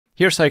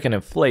Here's how I can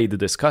inflate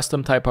this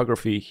custom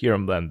typography here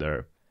in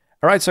Blender.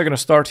 Alright, so I'm going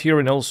to start here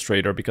in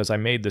Illustrator because I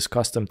made this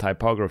custom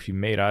typography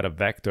made out of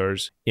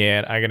vectors.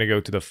 And I'm going to go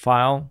to the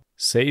File,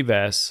 Save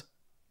As,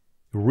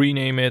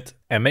 rename it,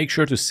 and make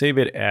sure to save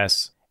it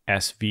as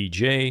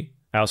SVJ.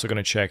 I'm also going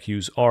to check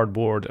Use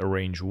Artboard,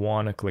 Arrange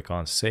 1, click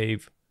on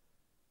Save.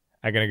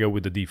 I'm going to go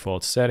with the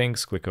default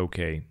settings, click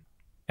OK.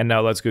 And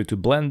now let's go to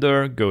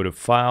Blender, go to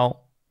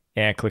File,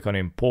 and click on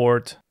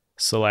Import,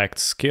 select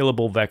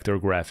Scalable Vector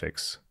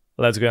Graphics.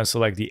 Let's go and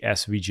select the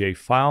SVJ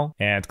file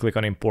and click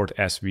on Import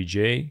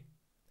SVJ.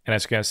 And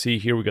as you can see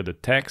here, we got the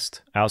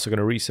text. I'm also going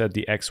to reset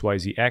the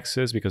XYZ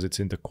axis because it's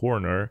in the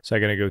corner. So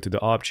I'm going to go to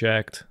the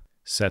Object,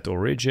 Set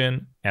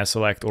Origin, and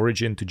select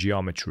Origin to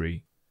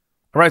Geometry.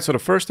 Alright, so the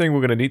first thing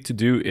we're going to need to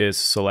do is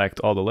select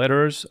all the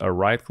letters,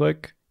 right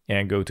click,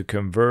 and go to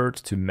Convert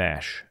to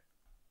Mesh.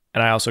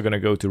 And I'm also going to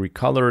go to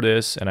Recolor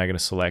this, and I'm going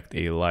to select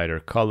a lighter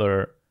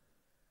color.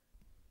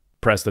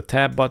 Press the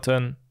Tab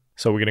button.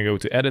 So we're going to go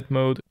to Edit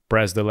Mode,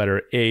 press the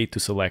letter A to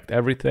select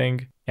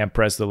everything, and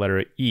press the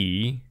letter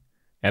E.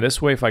 And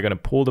this way, if I'm going to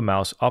pull the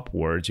mouse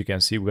upwards, you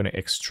can see we're going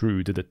to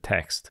extrude the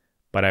text.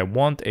 But I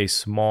want a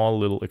small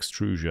little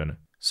extrusion,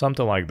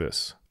 something like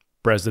this.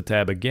 Press the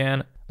tab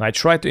again. Now I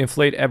tried to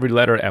inflate every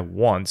letter at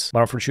once,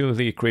 but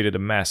unfortunately it created a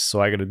mess.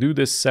 So I'm going to do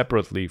this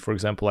separately. For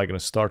example, I'm going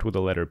to start with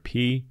the letter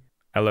P.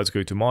 And let's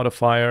go to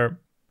Modifier,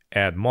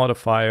 Add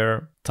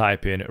Modifier,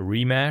 type in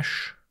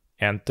Remesh,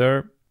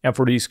 Enter. And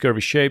for these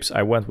curvy shapes,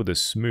 I went with the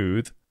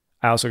smooth.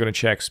 I'm also going to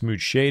check smooth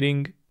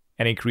shading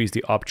and increase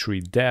the up-tree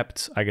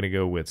depth. I'm going to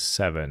go with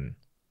 7.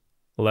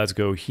 Let's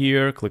go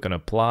here, click on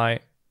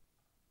Apply.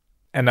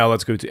 And now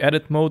let's go to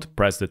Edit Mode,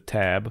 press the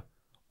tab,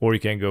 or you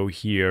can go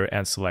here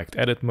and select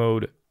Edit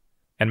Mode.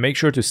 And make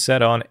sure to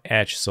set on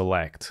Edge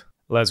Select.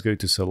 Let's go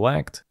to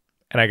Select,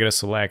 and I'm going to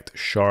select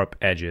Sharp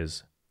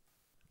Edges.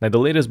 Now the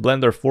latest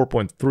Blender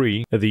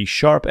 4.3, the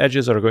sharp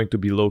edges are going to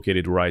be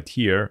located right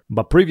here,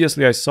 but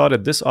previously I saw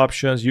that this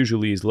option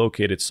usually is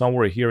located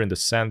somewhere here in the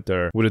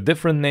center with a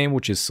different name,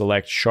 which is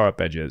Select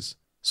Sharp Edges.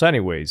 So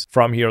anyways,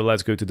 from here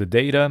let's go to the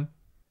data,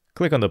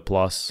 click on the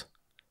plus,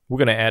 we're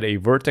going to add a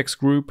vertex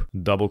group,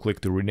 double click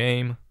to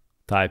rename,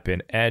 type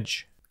in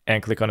edge,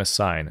 and click on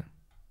Assign.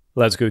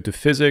 Let's go to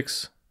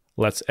Physics,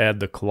 let's add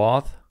the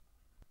cloth,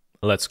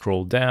 let's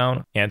scroll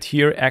down, and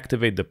here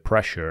activate the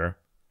pressure.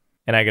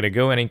 And I'm going to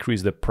go and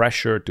increase the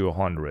pressure to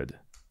 100.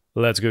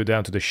 Let's go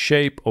down to the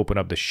shape, open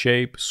up the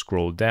shape,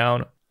 scroll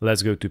down.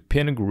 Let's go to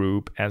pin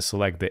group and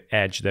select the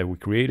edge that we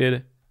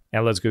created.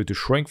 And let's go to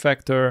shrink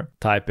factor,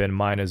 type in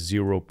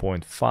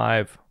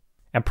 -0.5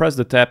 and press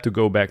the tab to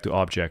go back to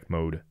object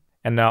mode.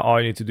 And now all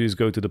you need to do is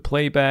go to the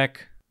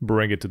playback,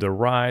 bring it to the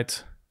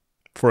right,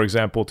 for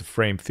example to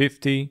frame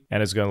 50,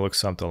 and it's going to look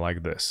something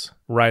like this.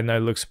 Right now it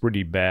looks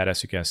pretty bad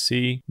as you can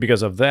see.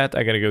 Because of that,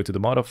 I'm going to go to the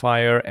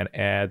modifier and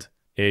add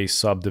a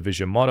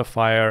subdivision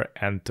modifier,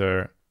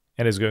 enter,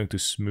 and it's going to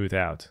smooth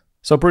out.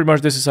 So pretty much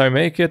this is how I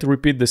make it.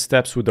 Repeat the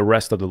steps with the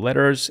rest of the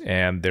letters,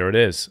 and there it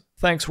is.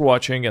 Thanks for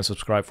watching and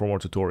subscribe for more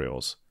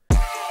tutorials.